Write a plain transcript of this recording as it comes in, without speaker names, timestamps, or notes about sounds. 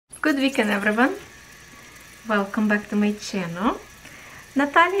Good weekend, everyone. Welcome back to my channel.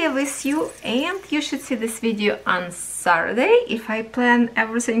 Natalia with you, and you should see this video on Saturday if I plan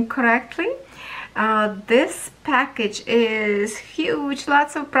everything correctly. This package is huge,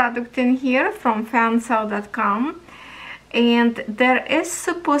 lots of product in here from Fansells.com, and there is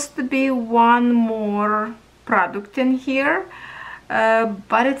supposed to be one more product in here,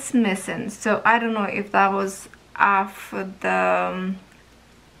 but it's missing. So I don't know if that was off the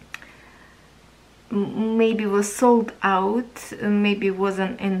maybe was sold out, maybe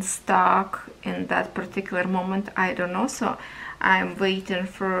wasn't in stock in that particular moment, I don't know. So I'm waiting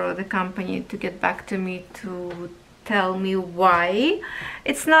for the company to get back to me to tell me why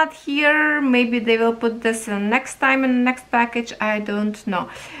it's not here. Maybe they will put this in next time in the next package, I don't know.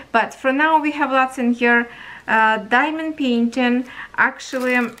 But for now we have lots in here. Diamond painting,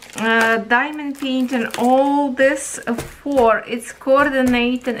 actually diamond painting, all this four, it's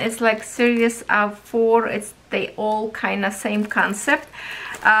coordinating, it's like series of four, they all kind of same concept.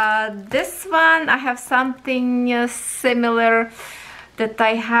 This one I have something similar that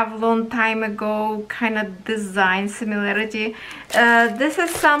I have long time ago, kind of design similarity. This is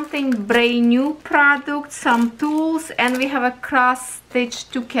something brand new product, some tools, and we have a cross stitch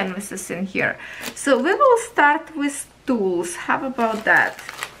 2 canvases in here. So we will start with tools. How about that?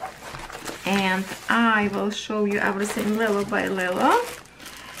 And I will show you everything little by little.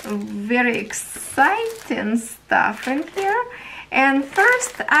 Very exciting stuff in here. And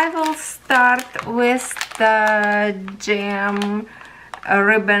first I will start with the gem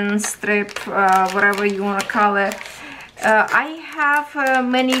ribbon strip, whatever you want to call it. I have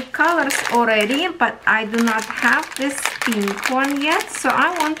many colors already, but I do not have this pink one yet, so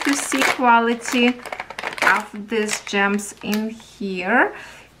I want to see quality of these gems in here.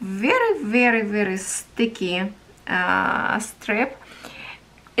 Very sticky strip.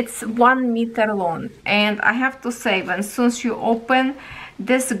 It's 1 meter long, and I have to say, when soon as you open,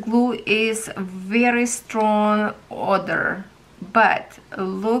 this glue is very strong odor. But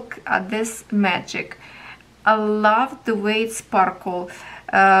look at this magic. I love the way it sparkles.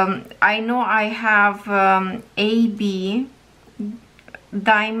 I know I have AB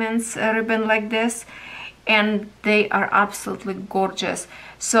diamonds ribbon like this, and they are absolutely gorgeous.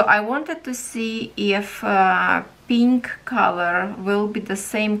 So I wanted to see if pink color will be the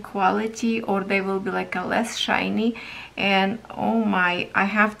same quality or they will be like a less shiny. And oh my, I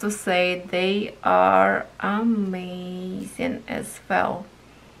have to say they are amazing as well.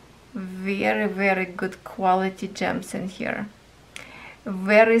 Very good quality gems in here.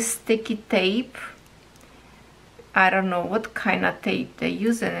 Very sticky tape. I don't know what kind of tape they're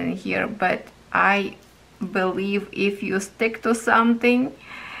using in here, but I believe if you stick to something,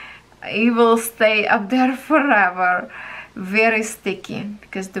 it will stay up there forever. Very sticky,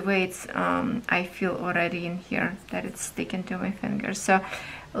 because the way it's I feel already in here that it's sticking to my fingers. So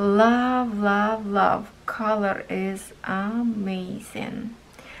love. Color is amazing.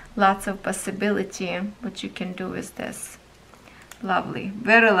 Lots of possibility what you can do with this. Lovely,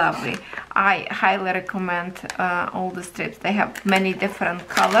 very lovely. I highly recommend all the strips. They have many different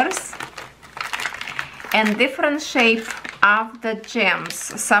colors and different shape of the gems.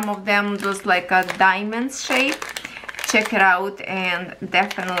 Some of them does like a diamond shape. Check it out, and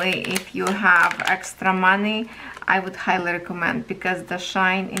definitely if you have extra money, I would highly recommend, because the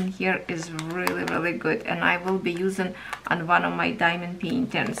shine in here is really good, and I will be using on one of my diamond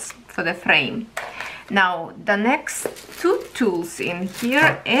paintings for the frame. Now the next 2 tools in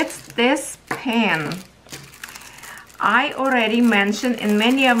here, it's this pen. I already mentioned in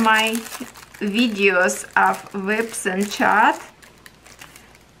many of my videos of whips and chat.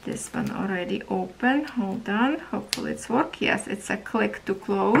 This one already open. Hold on, hopefully it's work. Yes, it's a click to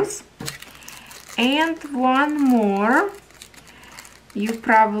close. And one more. You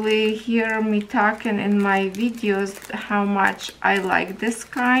probably hear me talking in my videos how much I like this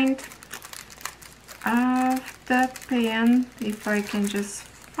kind of the pen. If I can just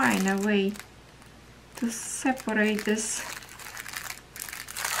find a way to separate this.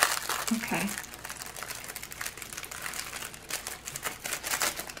 Okay.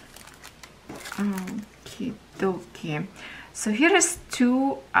 Okie dokie. So here is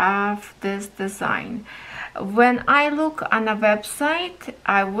 2 of this design. When I look on a website,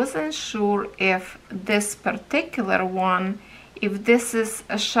 I wasn't sure if this particular one, if this is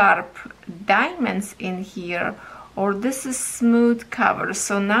a sharp diamonds in here or this is smooth cover.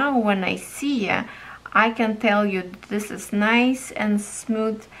 So now when I see it, I can tell you this is nice and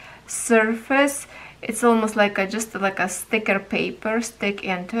smooth surface. It's almost like just like a sticker paper stick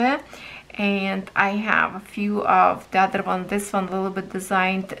into it. and I have a few of the other one. This one a little bit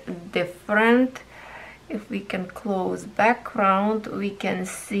designed different. If we can close background, we can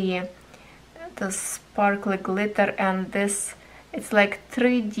see the sparkly glitter, and this, it's like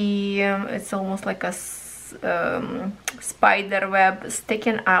 3D, it's almost like a spider web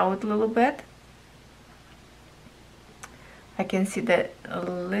sticking out a little bit. I can see that a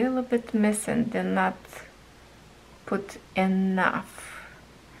little bit missing, did not put enough.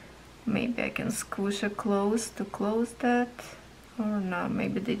 Maybe I can squish it close to close that, or no,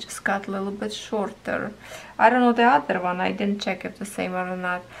 maybe they just got a little bit shorter. I don't know the other one, I didn't check if the same or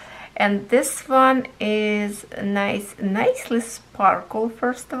not. And this one is nice, nicely sparkle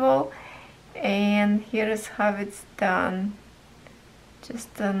first of all, and here is how it's done,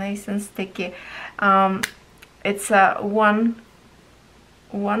 just nice and sticky. It's a one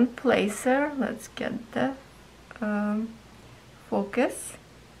placer. Let's get the focus.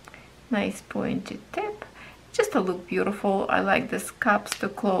 Nice pointy tip, just to look beautiful. I like these cups to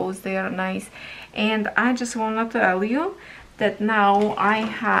close, they are nice. And I just want to tell you that now I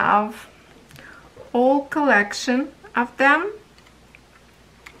have all collection of them.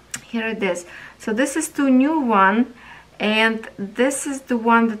 Here it is. So this is the new one, and this is the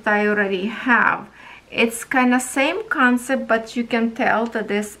one that I already have. It's kind of same concept, but you can tell that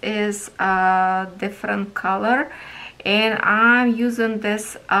this is a different color, and I'm using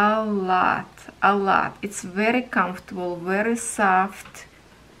this a lot. It's very comfortable, very soft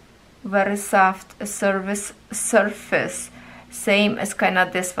surface, same as kind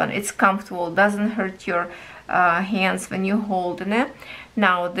of this one. It's comfortable, doesn't hurt your hands when you hold it.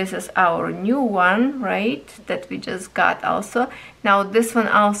 Now this is our new one, right, that we just got also. Now this one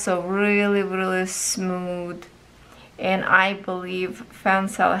also really smooth, and I believe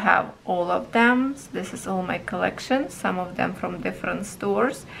Fansells have all of them. So this is all my collection, some of them from different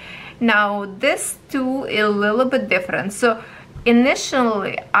stores. Now this two is a little bit different. So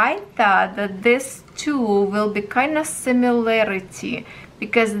initially I thought that this two will be kind of similarity,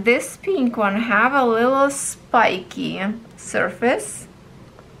 because this pink one have a little spiky surface,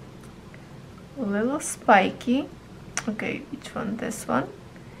 a little spiky. Okay, which one? This one.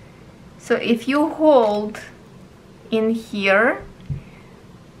 So if you hold in here,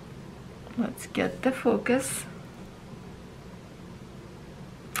 let's get the focus.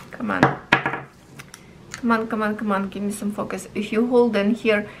 Come on, give me some focus. If you hold in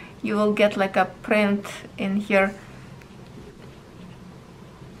here, you will get like a print in here.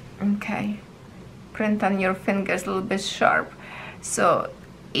 Okay, print on your fingers, a little bit sharp. So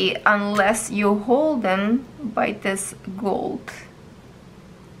unless you hold them by this gold,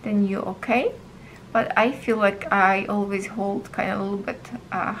 then you okay. But I feel like I always hold kind of a little bit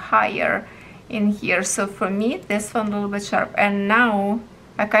higher in here. So for me, this one a little bit sharp. And now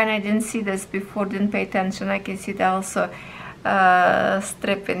I kind of didn't see this before, didn't pay attention. I can see that also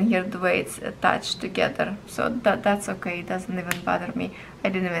strip in here, the way it's attached together. So that's okay, it doesn't even bother me. I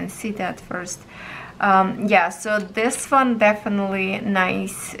didn't even see that first. Yeah, so this one definitely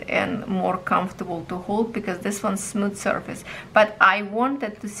nice and more comfortable to hold, because this one's smooth surface. But I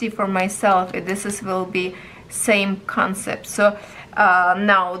wanted to see for myself if this will be same concept. So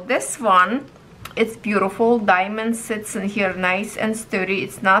now this one, it's beautiful. Diamond sits in here nice and sturdy.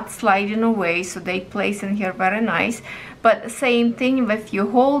 It's not sliding away, so they place in here very nice. But same thing, if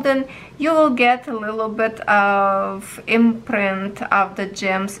you hold it, you will get a little bit of imprint of the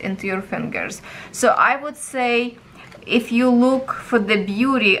gems into your fingers. So I would say, if you look for the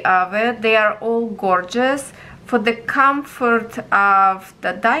beauty of it, they are all gorgeous. For the comfort of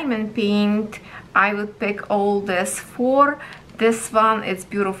the diamond paint, I would pick all this four. This one is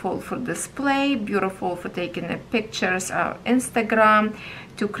beautiful for display, beautiful for taking the pictures of Instagram,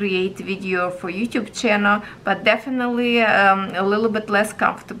 to create video for YouTube channel, but definitely a little bit less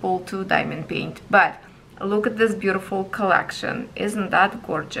comfortable to diamond paint. But look at this beautiful collection, isn't that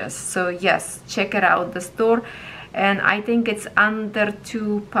gorgeous? So yes, check it out, the store, and I think it's under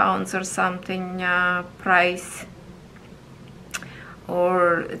 £2 or something price,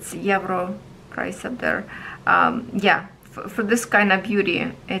 or it's euro price up there. Yeah, for this kind of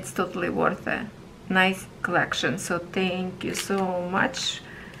beauty, it's totally worth it. Nice collection. So thank you so much,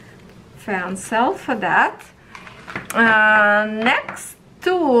 Fansells, for that. Next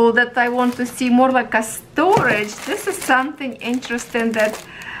tool that I want to see, more like a storage. This is something interesting that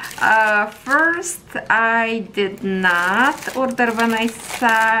first I did not order. When I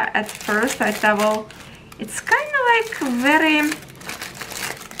saw at first, I thought, well, it's kind of like very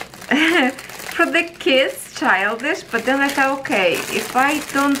for the kids, childish, but then I thought, okay, if I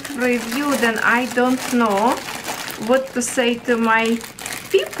don't review, then I don't know what to say to my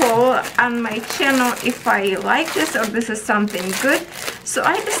people on my channel if I like this or this is something good. So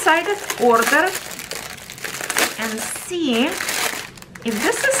I decided to order and see if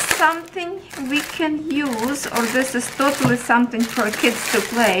this is something we can use or this is totally something for kids to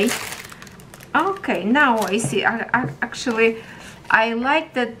play. Okay, now I see. Actually, I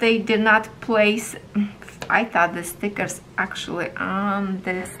like that they did not place, I thought the stickers actually on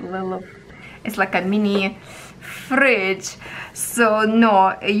this little, it's like a mini fridge. So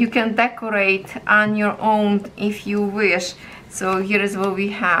no, you can decorate on your own if you wish. So here is what we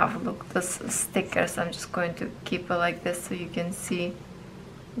have. Look, those stickers. I'm just going to keep it like this so you can see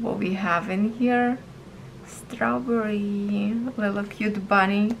what we have in here. Strawberry, little cute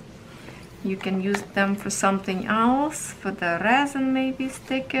bunny. You can use them for something else, for the resin maybe,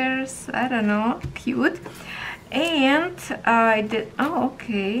 stickers, I don't know, cute. And I did, oh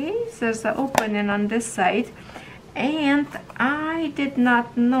okay, so there's an opening on this side. And I did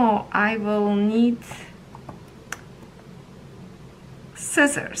not know I will need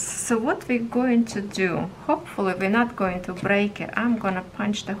scissors. So what we're going to do, hopefully we're not going to break it. I'm gonna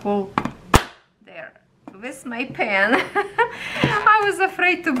punch the hole there with my pen. I was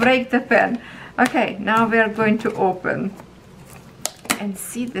afraid to break the pen. Okay, now we are going to open and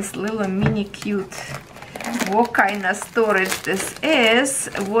see this little mini cute, what kind of storage this is,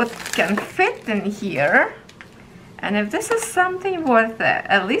 what can fit in here, and if this is something worth it.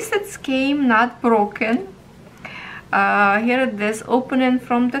 At least it came not broken. Here it is, opening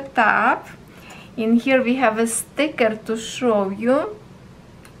from the top. In here we have a sticker to show you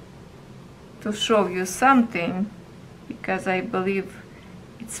something, because I believe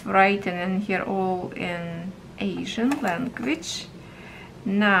it's written in here all in Asian language.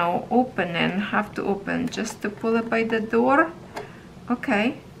 Now opening, have to open just to pull it by the door.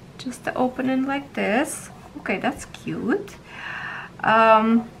 Okay, just the opening like this. Okay, that's cute.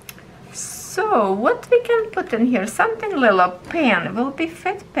 So what we can put in here, something little, pen, will be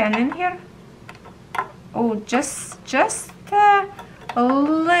fit pen in here? Oh, just a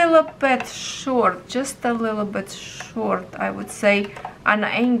little bit short, just a little bit short, I would say, an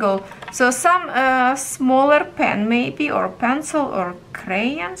angle. So some smaller pen maybe, or pencil or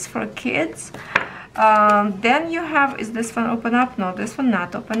crayons for kids. Then you have, is this one open up? No, this one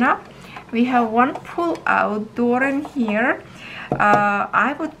not open up. We have one pull out door in here.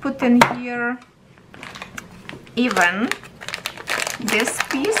 I would put in here, even this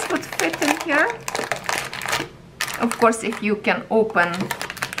piece would fit in here. Of course, if you can open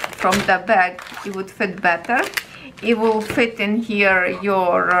from the bag, it would fit better. It will fit in here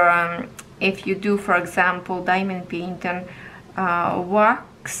your, if you do, for example, diamond painting,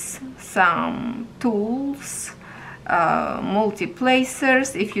 wax, some tools,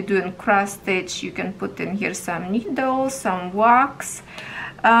 multi-placers. If you're doing cross stitch, you can put in here some needles, some wax.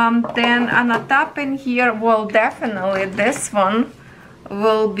 Then on the top in here, well, definitely this one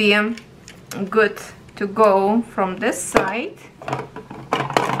will be good to go from this side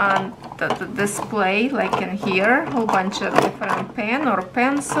on the display, like in here, a whole bunch of different pen or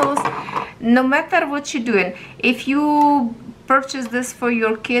pencils. No matter what you're doing, if you purchase this for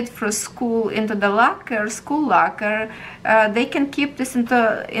your kid for school, into the locker, school locker, they can keep this in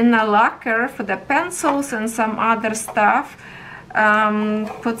a locker for the pencils and some other stuff.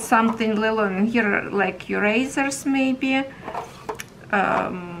 Put something little in here like erasers maybe,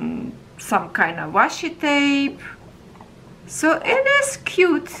 some kind of washi tape. So it is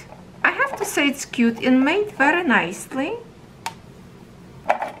cute. I have to say it's cute and made very nicely.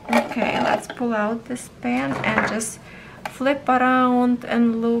 Okay, let's pull out this pen and just flip around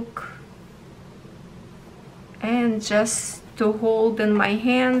and look, and just to hold in my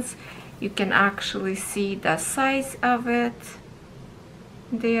hands, you can actually see the size of it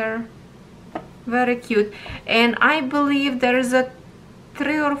there. Very cute. And I believe there is a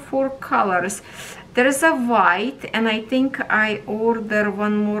 3 or 4 colors. There is a white, and I think I ordered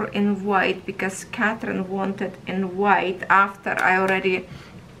one more in white because Catherine wanted in white after I already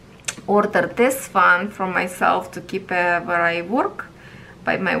ordered this one for myself to keep where I work,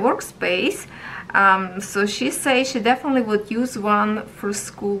 by my workspace. So she says she definitely would use one for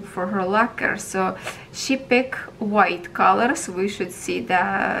school for her locker. So she picked white color, so we should see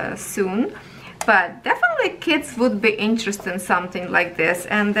that soon. But definitely kids would be interested in something like this.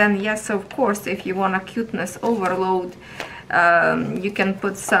 And then yes, of course, if you want a cuteness overload, you can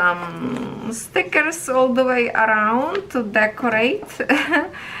put some stickers all the way around to decorate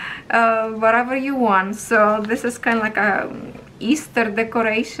whatever you want. So this is kind of like a Easter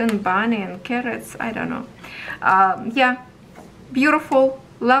decoration, bunny and carrots, I don't know. Yeah, beautiful,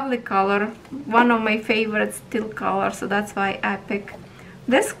 lovely color, one of my favorite teal colors, so that's why I picked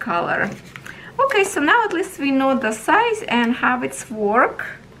this color. Okay, so now at least we know the size and how it's work.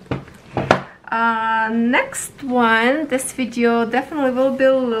 Next one, this video definitely will be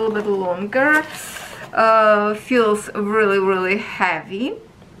a little bit longer. Feels really heavy.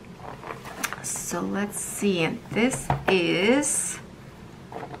 So let's see, this is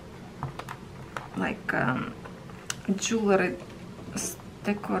like jewelry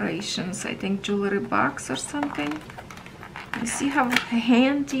decorations, I think jewelry box or something. You see how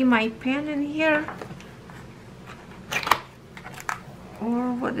handy my pen in here?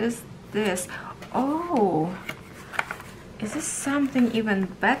 Or what is this? Oh, is this something even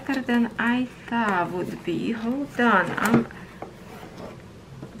better than I thought would be? Hold on,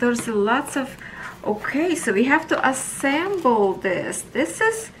 there's lots of, okay, so we have to assemble this. This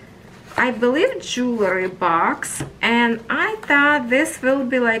is, I believe, jewelry box, and I thought this will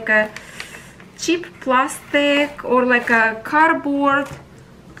be like a cheap plastic or like a cardboard,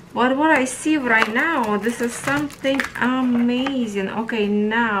 but what I see right now, this is something amazing. Okay,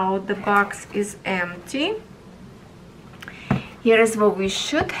 now the box is empty. Here is what we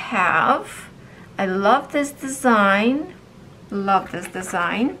should have. I love this design. Love this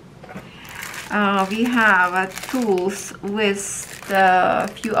design. We have tools with a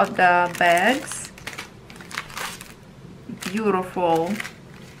few of the bags. Beautiful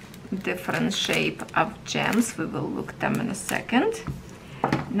different shape of gems. We will look them in a second.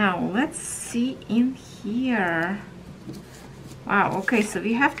 Now let's see in here. Wow, okay, so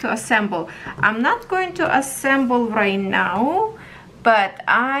we have to assemble. I'm not going to assemble right now, but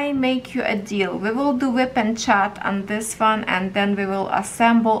I make you a deal. We will do whip and chat on this one, and then we will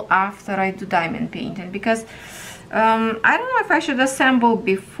assemble after I do diamond painting, because I don't know if I should assemble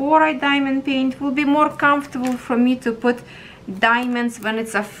before I diamond paint. It will be more comfortable for me to put diamonds when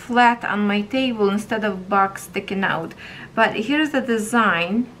it's a flat on my table instead of box sticking out. But here's the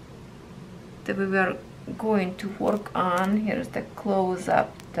design that we were going to work on. Here's the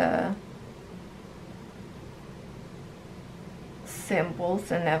close-up, the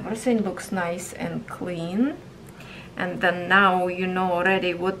symbols and everything looks nice and clean. And then now you know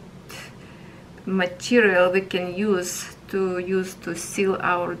already what material we can use to seal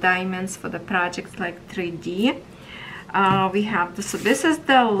our diamonds for the projects like 3D. We have this, so this is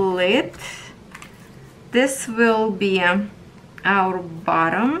the lid. This will be our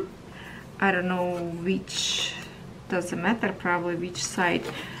bottom. I don't know which, doesn't matter probably which side.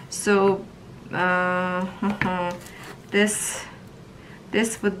 So this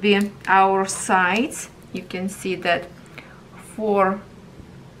would be our sides. You can see that 4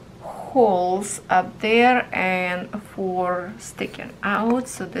 holes up there and 4 sticking out.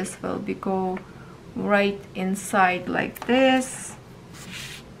 So this will be go right inside like this.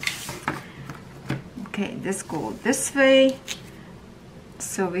 Okay, this goes this way.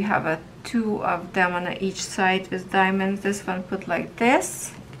 So we have 2 of them on each side with diamonds. This one put like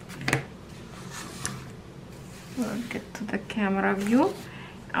this. We'll get to the camera view.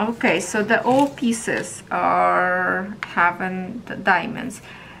 Okay, so the all pieces are having the diamonds.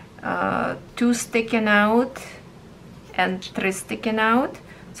 2 sticking out and 3 sticking out.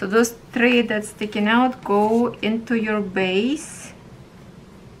 So those 3 that's sticking out go into your base.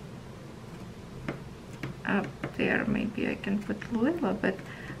 Up there, maybe I can put a little bit.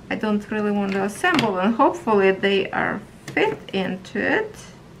 I don't really want to assemble, and hopefully they are fit into it.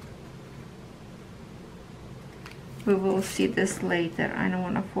 We will see this later. I don't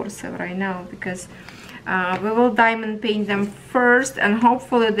want to force it right now, because we will diamond paint them first, and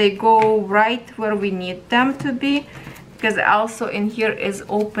hopefully they go right where we need them to be, because also in here is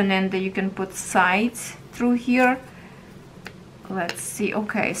opening that you can put sides through here. Let's see.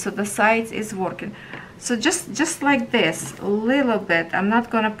 Okay, so the sides is working. So just like this, a little bit. I'm not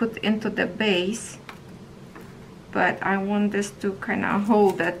gonna put into the base, but I want this to kind of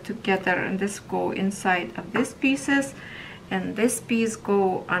hold that together, and this go inside of these pieces, and this piece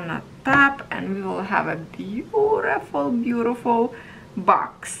go on the top, and we will have a beautiful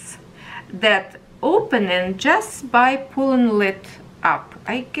box that opening just by pulling lid up,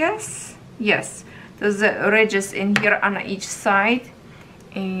 I guess. Yes, there's the ridges in here on each side,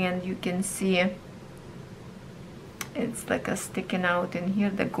 and you can see it's like a sticking out in here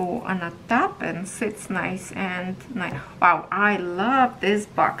that go on the top and sits nice and nice. Wow, I love this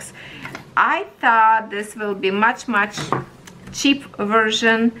box. I thought this will be much cheap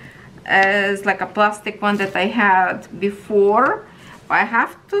version as like a plastic one that I had before. I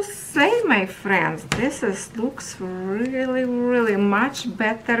have to say, my friends, this looks really much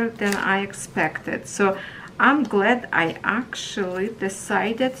better than I expected. So I'm glad I actually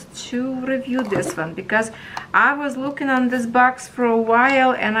decided to review this one, because I was looking on this box for a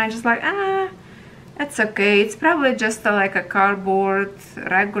while and I just like, it's okay, it's probably just like a cardboard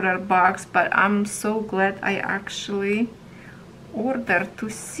regular box, but I'm so glad I actually ordered to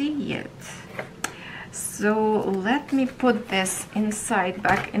see it. So let me put this inside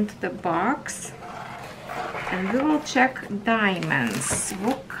back into the box, and we will check diamonds.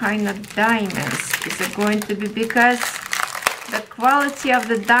 What kind of diamonds is it going to be? Because the quality of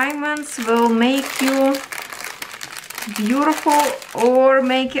the diamonds will make you beautiful or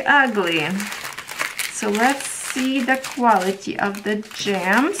make you ugly. So let's see the quality of the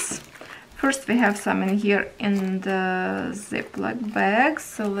gems. First we have some in here in the Ziploc bag.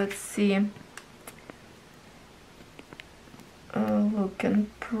 So let's see. Looking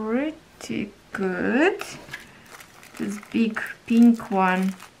pretty good. This big pink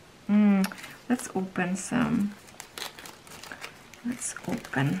one. Let's open some. Let's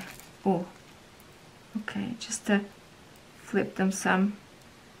open. Oh, okay, just to flip them some.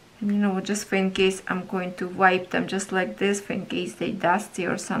 And you know, just for in case, I'm going to wipe them just like this, for in case they dusty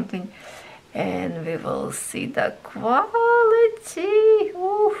or something. And we will see the quality.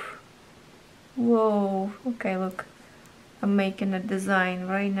 Oof. Whoa. Okay, look. I'm making a design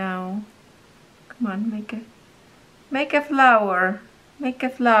right now. Come on, make a flower. Make a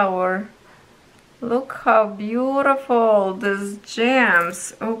flower. Look how beautiful these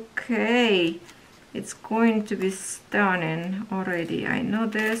gems. Okay, it's going to be stunning already. I know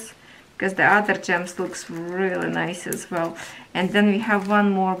this because the other gems looks really nice as well. And then we have one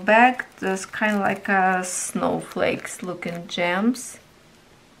more bag. There's kind of like a snowflakes looking gems.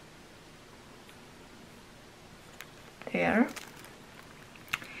 There.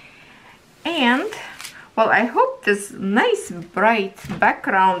 And well, I hope this nice bright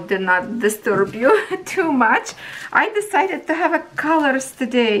background did not disturb you too much. I decided to have a colors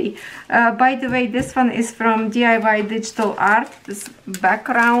today. By the way, this one is from DIY Digital Art. This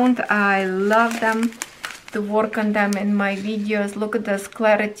background, I love them to work on them in my videos. Look at this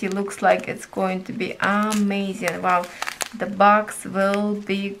clarity, looks like it's going to be amazing. Wow, the box will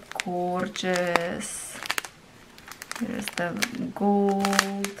be gorgeous. There's the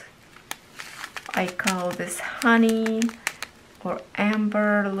gold. I call this honey or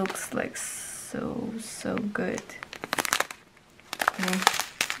amber. Looks like so good.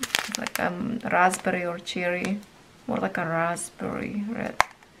 It's like raspberry or cherry, more like a raspberry red.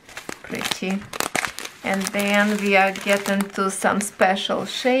 Pretty. And then we are getting to some special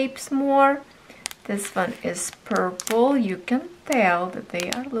shapes more. This one is purple. You can tell that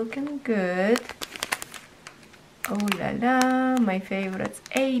they are looking good. Oh la la, my favorites,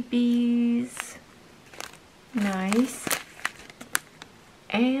 ABs. Nice.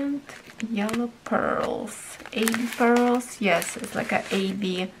 And yellow pearls. AB pearls, yes, it's like a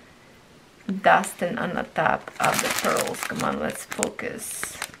AB dusting on the top of the pearls. Come on, let's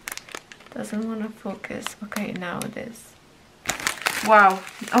focus. Doesn't want to focus. Okay, now it is. Wow,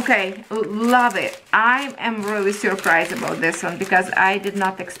 okay, love it. I am really surprised about this one because I did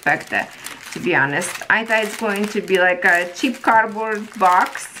not expect that, to be honest. I thought it's going to be like a cheap cardboard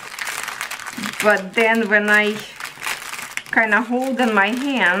box, but then when I kind of hold in my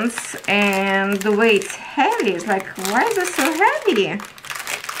hands and the way it's heavy, it's like, why is it so heavy?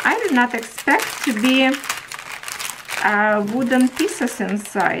 I did not expect to be wooden pieces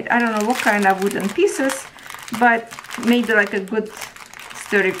inside. I don't know what kind of wooden pieces, but maybe like a good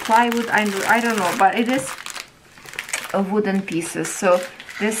sturdy plywood. I don't know, but it is a wooden pieces. So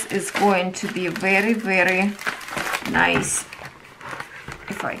this is going to be very, very nice.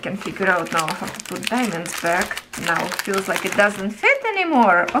 If I can figure out now how to put diamonds back. Now it feels like it doesn't fit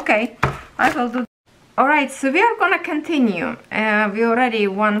anymore. Okay, I will do. Alright, so we are gonna continue. We already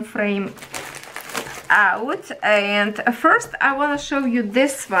one frame out, and first I want to show you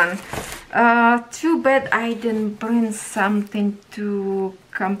this one. Too bad I didn't bring something to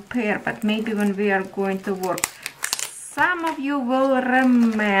compare, but maybe when we are going to work, some of you will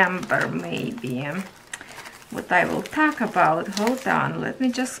remember maybe what I will talk about. Hold on, let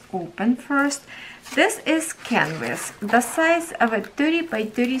me just open first. This is canvas, the size of a 30 by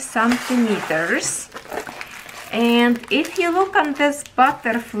 30 centimeters. And if you look on this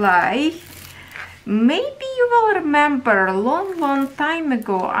butterfly, maybe you will remember a long time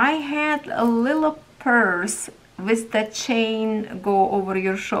ago I had a little purse with the chain go over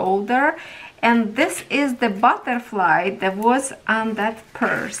your shoulder, and this is the butterfly that was on that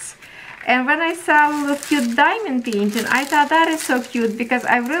purse. And when I saw a cute diamond painting, I thought that is so cute because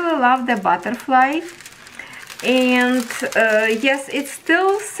I really love the butterfly. And yes, it's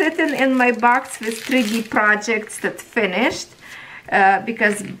still sitting in my box with 3D projects that finished,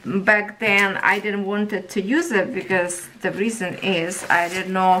 because back then I didn't want it to use it, because the reason is I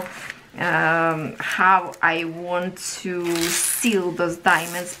didn't know how I want to seal those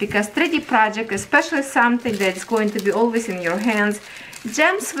diamonds, because 3D project, especially something that's going to be always in your hands,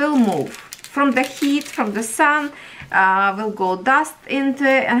 gems will move from the heat, from the sun, will go dust into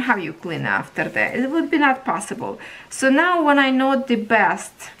it, and how you clean after that? It would be not possible. So now when I know the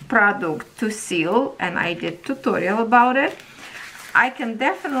best product to seal, and I did tutorial about it, I can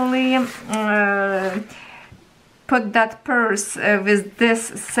definitely put that purse with this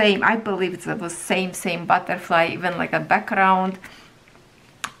same, I believe it was same butterfly, even like a background.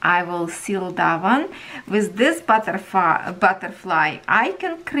 I will seal that one with this butterfly. I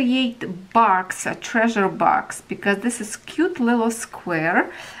can create box, a treasure box, because this is cute little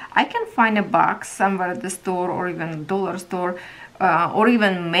square. I can find a box somewhere at the store, or even dollar store, or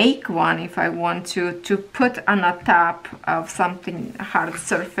even make one if I want to put on a top of something hard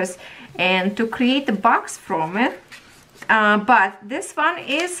surface and to create a box from it. But this one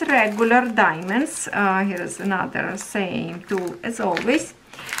is regular diamonds. Here's another same tool as always.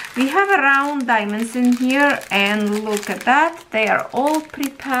 We have round diamonds in here, and look at that, they are all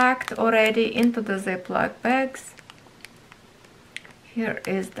pre-packed already into the Ziploc bags. Here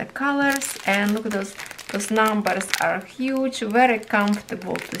is the colors, and look at those numbers are huge, very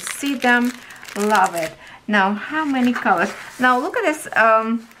comfortable to see them. Love it. Now, how many colors? Now look at this.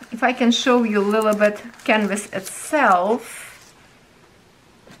 If I can show you a little bit canvas itself.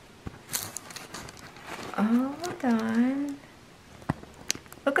 Hold on.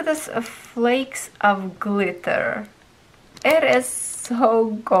 Look at this flakes of glitter. It is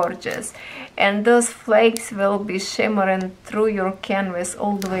so gorgeous, and those flakes will be shimmering through your canvas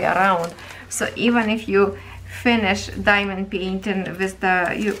all the way around. So even if you finish diamond painting with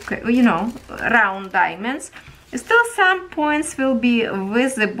the you know, round diamonds, still some points will be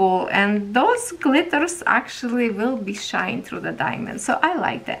visible, and those glitters actually will be shine through the diamond. So I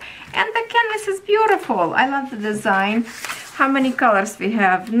like that, and the canvas is beautiful. I love the design. How many colors we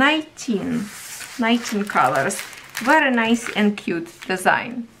have? 19 colors. Very nice and cute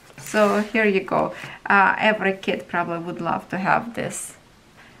design. So here you go. Every kid probably would love to have this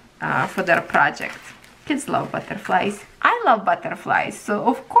for their project. Kids love butterflies. I love butterflies, so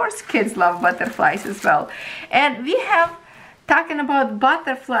of course kids love butterflies as well. And we have, talking about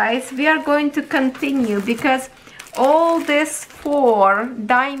butterflies, we are going to continue, because all these 4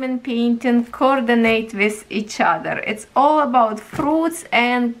 diamond painting coordinate with each other. It's all about fruits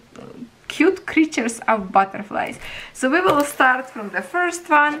and cute creatures of butterflies. So we will start from the first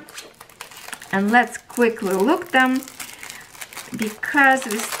one, and let's quickly look them, because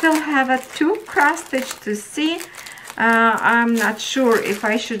we still have a 2 cross stitch to see. I'm not sure if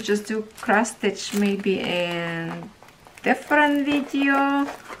I should just do cross stitch maybe in different video,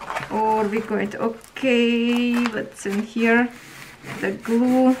 or we're going to, okay, let's in here the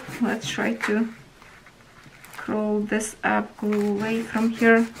glue. Let's try to curl this up, glue away from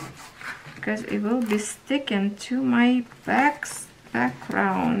here, because it will be sticking to my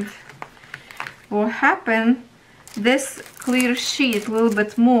background. What happened, this clear sheet a little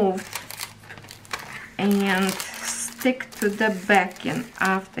bit moved and stick to the backing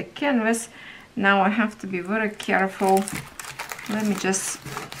of the canvas. Now I have to be very careful. Let me just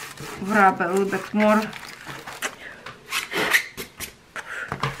rub a little bit more.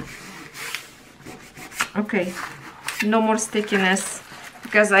 Okay, no more stickiness,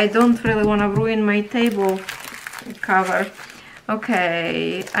 because I don't really want to ruin my table cover.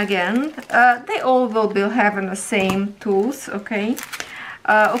 Okay, again, they all will be having the same tools, okay.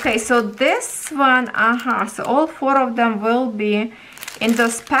 Okay, so this one, so all 4 of them will be in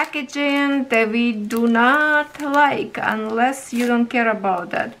this packaging that we do not like, unless you don't care about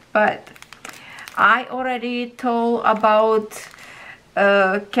that. But I already told about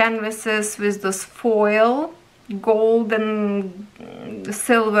canvases with this foil, gold and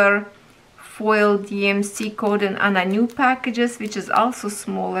silver foil DMC coating on a new packages, which is also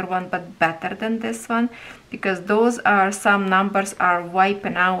smaller one but better than this one, because those are, some numbers are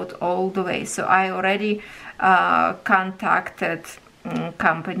wiping out all the way. So I already contacted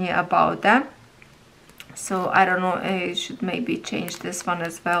company about that. So I don't know, I should maybe change this one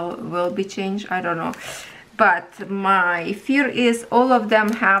as well. Will be changed, I don't know. But my fear is all of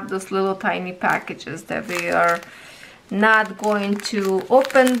them have those little tiny packages that we are not going to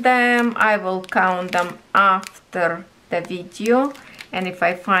open them. I will count them after the video, and if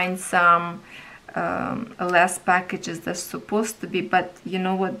I find some less packages that's supposed to be, but you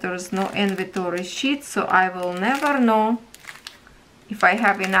know what, there's no inventory sheet, so I will never know if I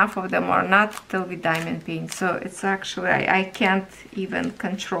have enough of them or not till we diamond paint. So it's actually, I can't even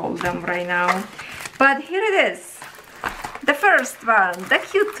control them right now. But here it is, the first one, the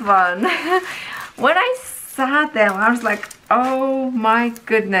cute one. When I saw them, I was like, oh my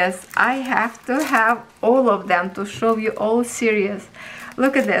goodness, I have to have all of them to show you all serious.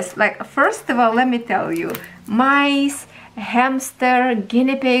 Look at this. Like, first of all, let me tell you, mice, hamster,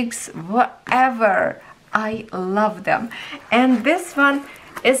 guinea pigs, whatever, I love them. And this one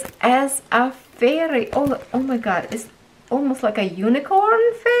is as a fairy. Oh my god, it's almost like a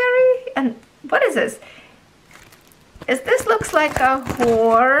unicorn fairy. And what is this? This looks like a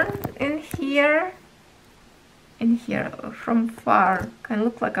horn in here. In here, from far, can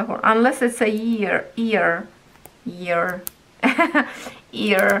look like a horn, unless it's a ear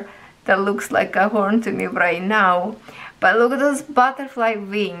that looks like a horn to me right now. But look at those butterfly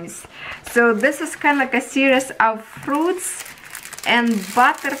wings. So this is kind of like a series of fruits and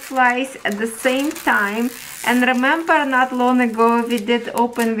butterflies at the same time. And remember, not long ago we did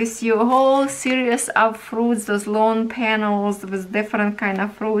open with you a whole series of fruits, those lawn panels with different kind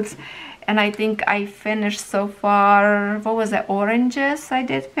of fruits. And I think I finished so far, what was it, oranges I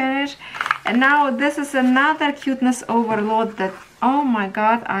did finish. And now this is another cuteness overload that, oh my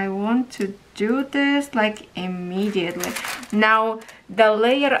god, I want to do this like immediately. Now the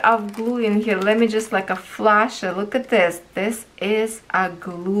layer of glue in here, let me just like a flash it. Look at this. This is a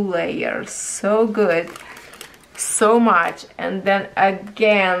glue layer, so good, so much. And then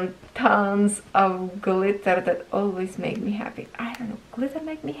again, tons of glitter that always make me happy. I don't know, glitter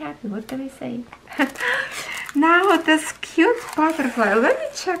make me happy, what can I say? Now this cute butterfly, let me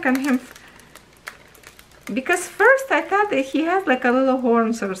check on him, because first I thought that he has like a little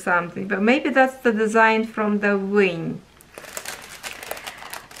horns or something, but maybe that's the design from the wing.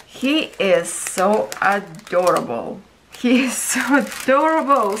 He is so adorable. He is so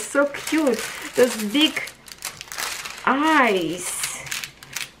adorable, so cute. Those big eyes.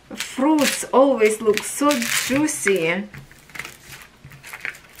 Fruits always look so juicy.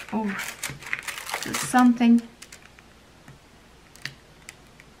 Oh, there's something.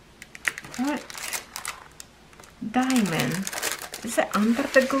 What? Diamond. Is it under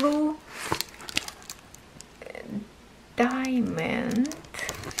the glue? Diamond.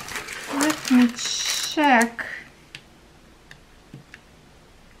 Let me check.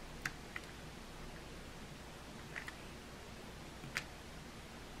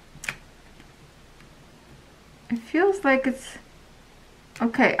 It feels like it's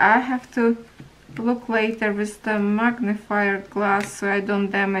okay. I have to look later with the magnifier glass so I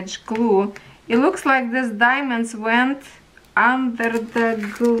don't damage glue. It looks like these diamonds went under the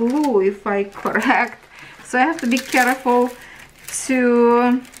glue, if I correct. So I have to be careful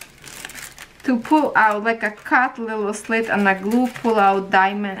to pull out, like a cut little slit on a glue, pull out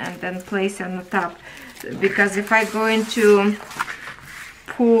diamond and then place it on the top. Because if I go into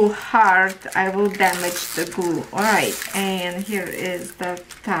pull hard, I will damage the glue. Alright, and here is the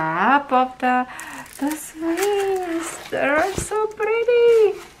top of the wings. They're so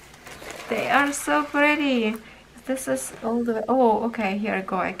pretty. They are so pretty. This is all the way. Oh, okay, here I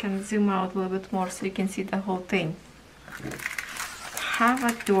go. I can zoom out a little bit more so you can see the whole thing. How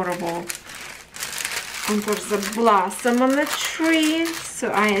adorable. And there's a blossom on the tree. So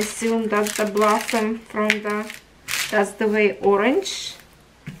I assume that's the blossom from that's the way orange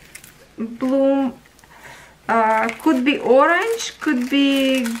bloom. Could be orange, could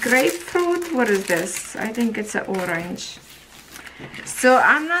be grapefruit. What is this? I think it's an orange. So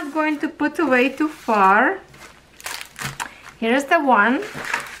I'm not going to put away too far. Here's the one.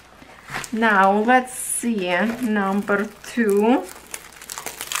 Now let's see number 2.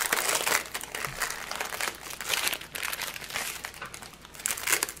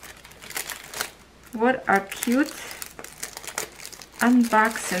 What a cute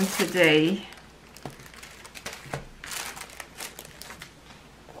unboxing today.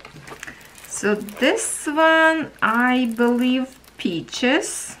 So this one, I believe,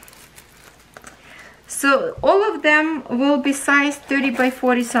 peaches. So all of them will be size 30 by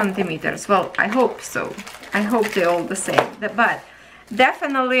 40 centimeters. Well, I hope so. I hope they're all the same. But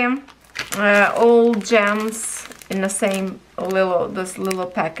definitely all gems in the same those little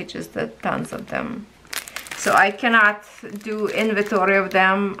packages, tons of them. So I cannot do inventory of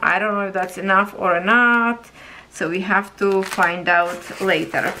them. I don't know if that's enough or not. So we have to find out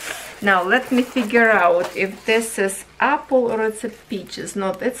later. Now let me figure out if this is apple or it's a peaches.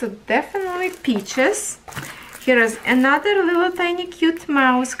 No, it's definitely peaches. Here is another little tiny cute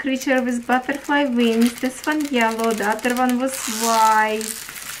mouse creature with butterfly wings. This one yellow, the other one was white.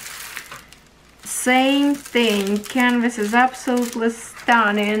 Same thing. Canvas is absolutely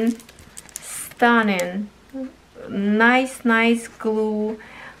stunning. Stunning. Nice glue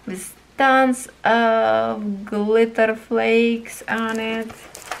with tons of glitter flakes on it.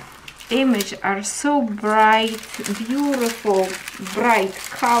 Images are so bright, beautiful, bright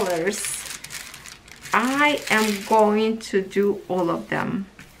colors. I am going to do all of them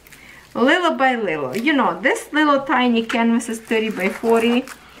little by little. You know, this little tiny canvas is 30 by 40.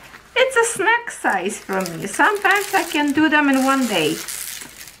 It's a snack size for me. Sometimes I can do them in one day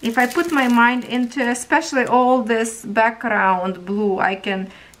if I put my mind into, especially all this background blue. I can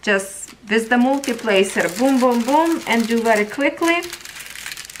just with the multiplacer boom boom boom and do very quickly,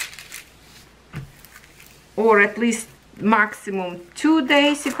 or at least maximum 2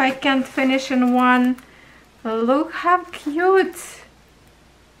 days if I can't finish in one. Look how cute.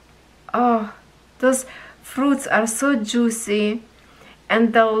 Oh, those fruits are so juicy,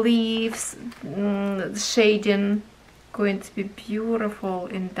 and the leaves shading going to be beautiful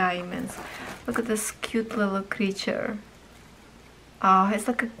in diamonds. Look at this cute little creature. Oh, it's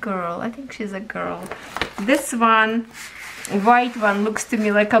like a girl. I think she's a girl. This one, white one, looks to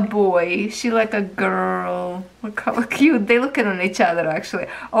me like a boy. She like a girl. Look how cute. They looking on each other actually.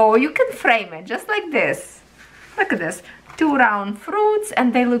 Oh, you can frame it just like this. Look at this. 2 round fruits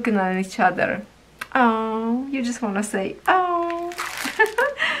and they looking on each other. Oh, you just want to say, oh.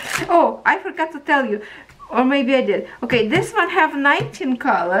 Oh, I forgot to tell you. Or maybe I did. Okay, this one have 19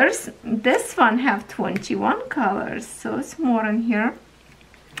 colors. This one have 21 colors. So it's more in here.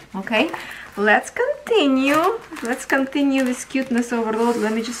 Okay, let's continue. Let's continue with cuteness overload.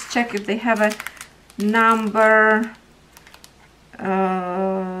 Let me just check if they have a number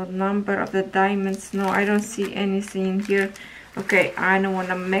of the diamonds. No, I don't see anything in here. Okay, I don't want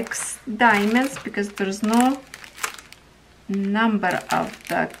to mix diamonds because there's no number of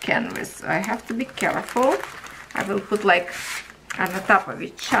the canvas. I have to be careful. I will put like on the top of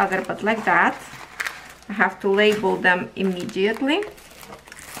each other, but like that. I have to label them immediately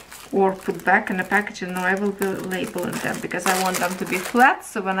or put back in the package. No, I will be labeling them because I want them to be flat,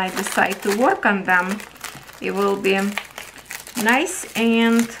 so when I decide to work on them it will be nice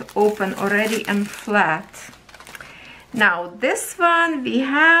and open already and flat. Now this one we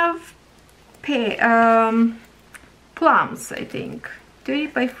have plums, I think 30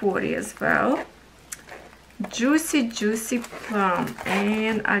 by 40 as well. Juicy plum,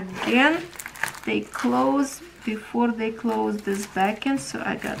 and again they close before they close this back end, so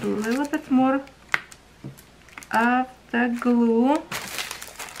I got a little bit more of the glue.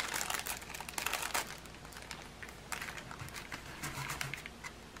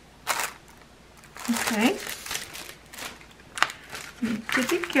 Okay, need to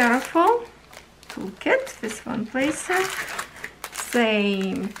be careful. Toolkit, this one placer,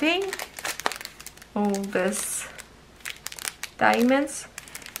 same thing. All this diamonds.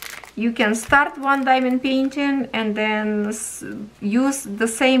 You can start one diamond painting and then use the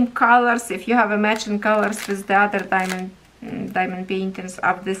same colors if you have a matching colors with the other diamond paintings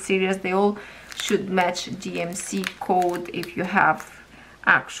of this series. They all should match DMC code if you have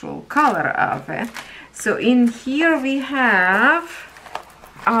actual color of it. So in here we have,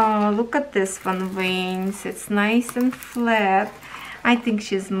 oh, look at this one, wings. It's nice and flat. I think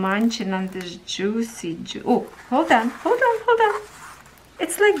she's munching on this juicy oh, hold on.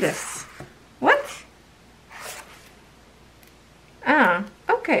 It's like this. What? Ah,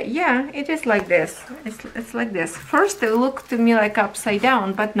 okay, yeah, it is like this. It's like this. First it looked to me like upside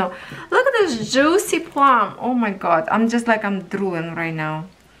down, but no. Look at this juicy plum. Oh my god, I'm drooling right now.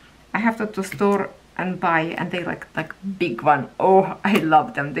 I have to store and buy, and they like big one. Oh, I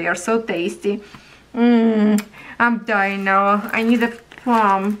love them. They are so tasty. I'm dying now. I need a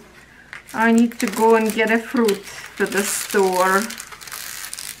plum. I need to go and get a fruit to the store.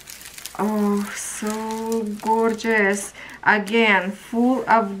 Oh, so gorgeous. Again, full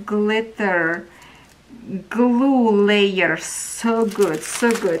of glitter. Glue layer. So good,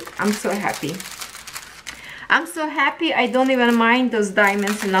 so good. I'm so happy. I'm so happy. I don't even mind those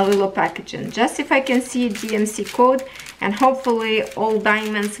diamonds in a little packaging. Just if I can see a DMC code, and hopefully all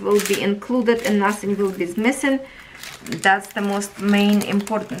diamonds will be included and nothing will be missing. That's the most main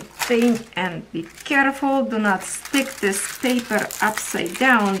important thing. And be careful, do not stick this paper upside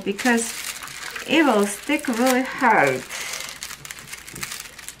down because it will stick really hard.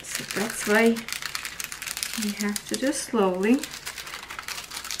 So that's why you have to do slowly,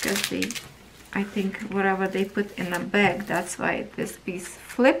 because I think whatever they put in a bag, that's why this piece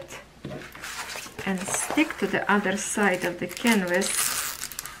flipped. and stick to the other side of the canvas.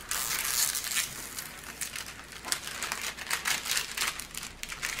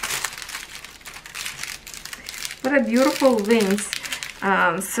 What a beautiful wings.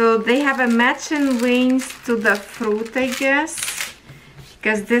 So they have a matching wings to the fruit, I guess,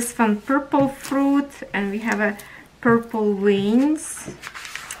 because this one purple fruit and we have a purple wings.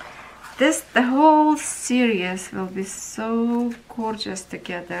 The whole series will be so gorgeous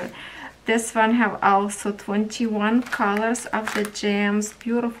together. This one have also 21 colors of the gems.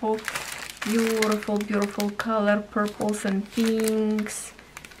 Beautiful, beautiful, beautiful color, purples and pinks.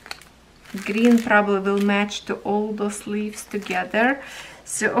 Green probably will match to all those leaves together.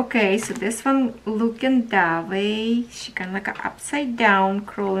 So okay, so this one looking that way. She kind of like a upside down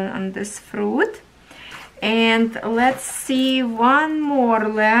crawling on this fruit. And let's see, one more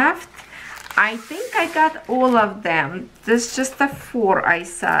left. I think I got all of them. There's just a 4 I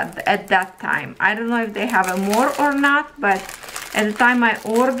saw at that time. I don't know if they have a more or not, but at the time I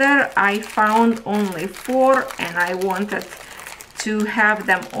ordered, I found only 4, and I wanted to have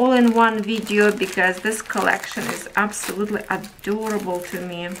them all in one video because this collection is absolutely adorable to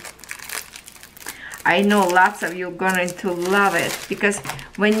me. I know lots of you are going to love it, because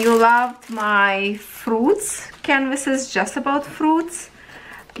when you loved my fruits canvases, just about fruits,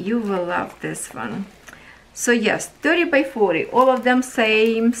 you will love this one. So yes, 30 by 40, all of them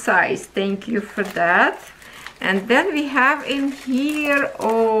same size. Thank you for that. And then we have in here,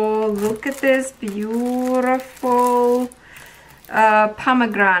 oh, look at this beautiful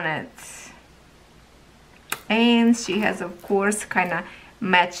pomegranate. And she has, of course, kind of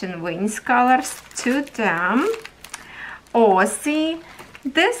matching wings colors to them. Oh, see,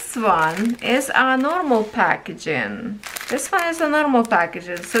 this one is a normal packaging. This one is a normal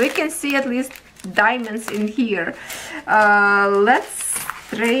packaging, so we can see at least diamonds in here. Let's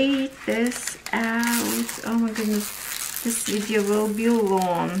tray this out. Oh my goodness, this video will be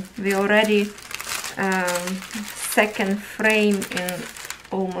long. We already second frame in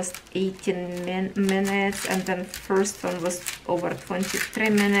almost 18 minutes, and then first one was over 23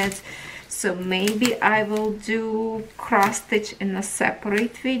 minutes. So maybe I will do cross stitch in a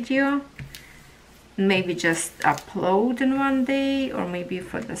separate video. Maybe just upload in one day, or maybe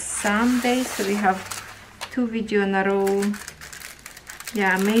for the Sunday. So we have 2 videos in a row.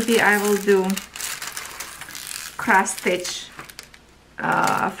 Yeah, maybe I will do cross stitch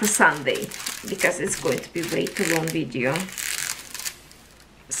for Sunday, because it's going to be way too long video.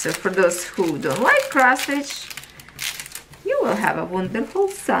 So for those who don't like cross stitch, you will have a wonderful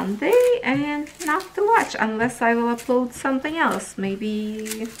Sunday and not to watch, unless I will upload something else,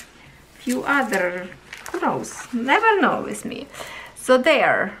 maybe few other, who knows, never know with me. So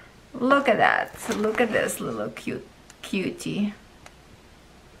there, look at that, look at this little cutie.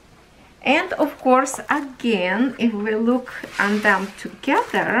 And of course, again, if we look on them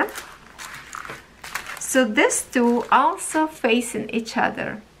together, so these two also facing each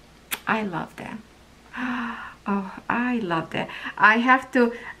other. I love them. Oh, I love that. I have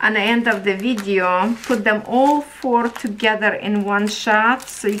to, at the end of the video, put them all 4 together in one shot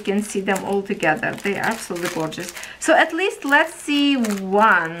so you can see them all together. They are absolutely gorgeous. So at least let's see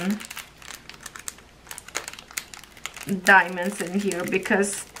one diamonds in here,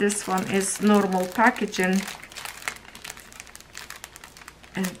 because this one is normal packaging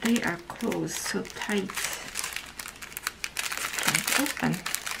and they are closed so tight. Can't open.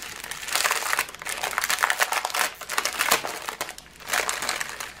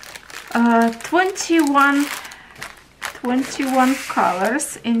 21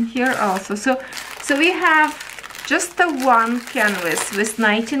 colors in here also. So we have just the one canvas with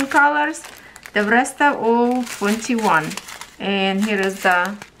 19 colors, the rest are all 21. And here is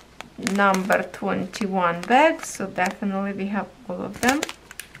the number 21 bag, so definitely we have all of them.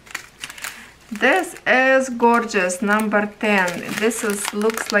 This is gorgeous, number 10. This is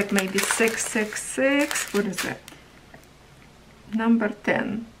looks like maybe 666. What is it? Number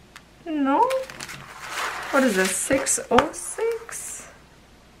 10. No, what is this? 606?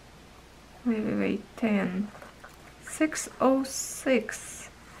 Wait, 10. 606,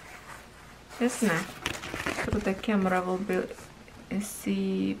 isn't it? Through the camera will be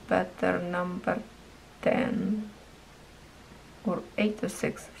see better. Number 10 or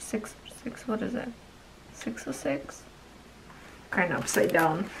 806, 606. What is it? 606? Kind of upside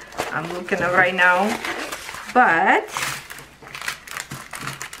down. I'm looking at right now, but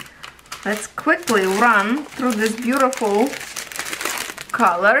let's quickly run through these beautiful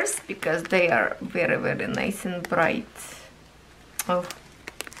colors because they are very, very nice and bright. Oh,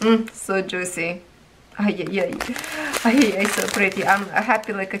 so juicy. Ay, ay, ay. Ay, ay, so pretty. I'm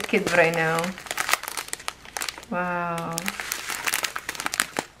happy like a kid right now. Wow.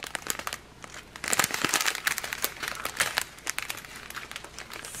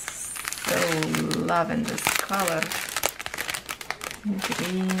 So loving this color.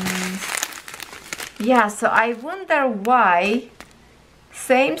 Greens. Yeah, so I wonder why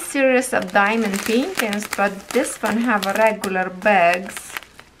same series of diamond paintings, but this one have a regular bags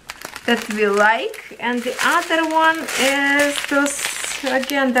that we like, and the other one is those,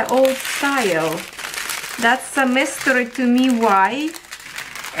 again, the old style. That's a mystery to me why,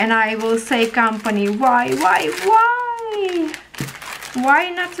 and I will say company, why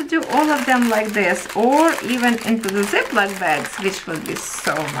not to do all of them like this, or even into the Ziploc bags, which will be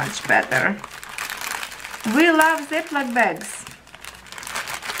so much better. We love Ziploc bags.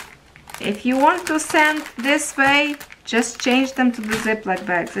 If you want to send this way, just change them to the Ziploc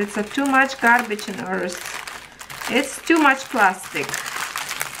bags. It's too much garbage in earth. It's too much plastic.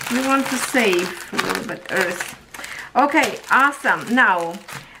 We want to save a little bit earth. Okay, awesome. Now,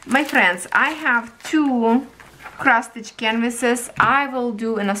 my friends, I have 2 cross stitch canvases. I will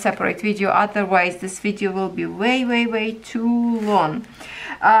do in a separate video, otherwise this video will be way too long.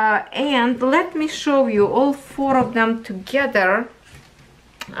 And let me show you all 4 of them together.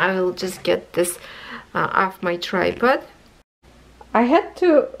 I will just get this off my tripod. I had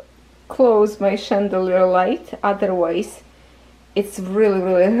to close my chandelier light, otherwise it's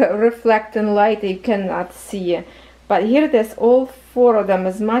really reflecting light, you cannot see. But here it is, all 4 of them,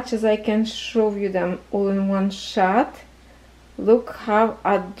 as much as I can show you them all in one shot. Look how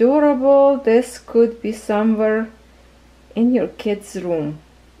adorable. This could be somewhere in your kids' room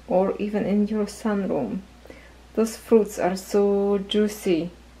or even in your son's room. Those fruits are so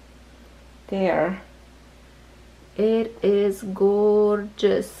juicy. There. It is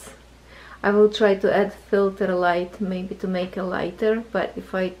gorgeous. I will try to add filter light, maybe to make it lighter, but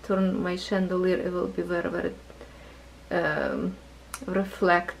if I turn my chandelier it will be very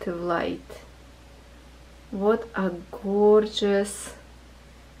reflective light. What a gorgeous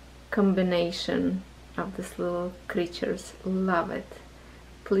combination of these little creatures. Love it.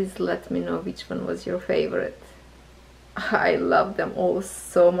 Please let me know which one was your favorite. I love them all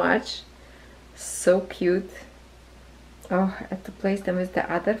so much. So cute. Oh, I have to place them with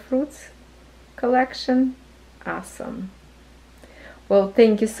the other fruits collection. Awesome. Well,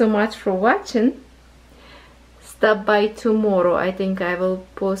 thank you so much for watching. Stop by tomorrow. I think I will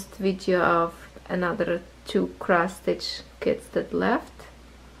post video of another 2 cross stitch kits that left.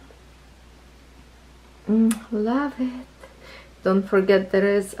 Love it. Don't forget there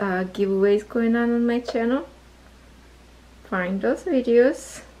is giveaways going on my channel. Find those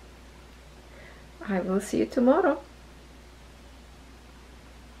videos. I will see you tomorrow.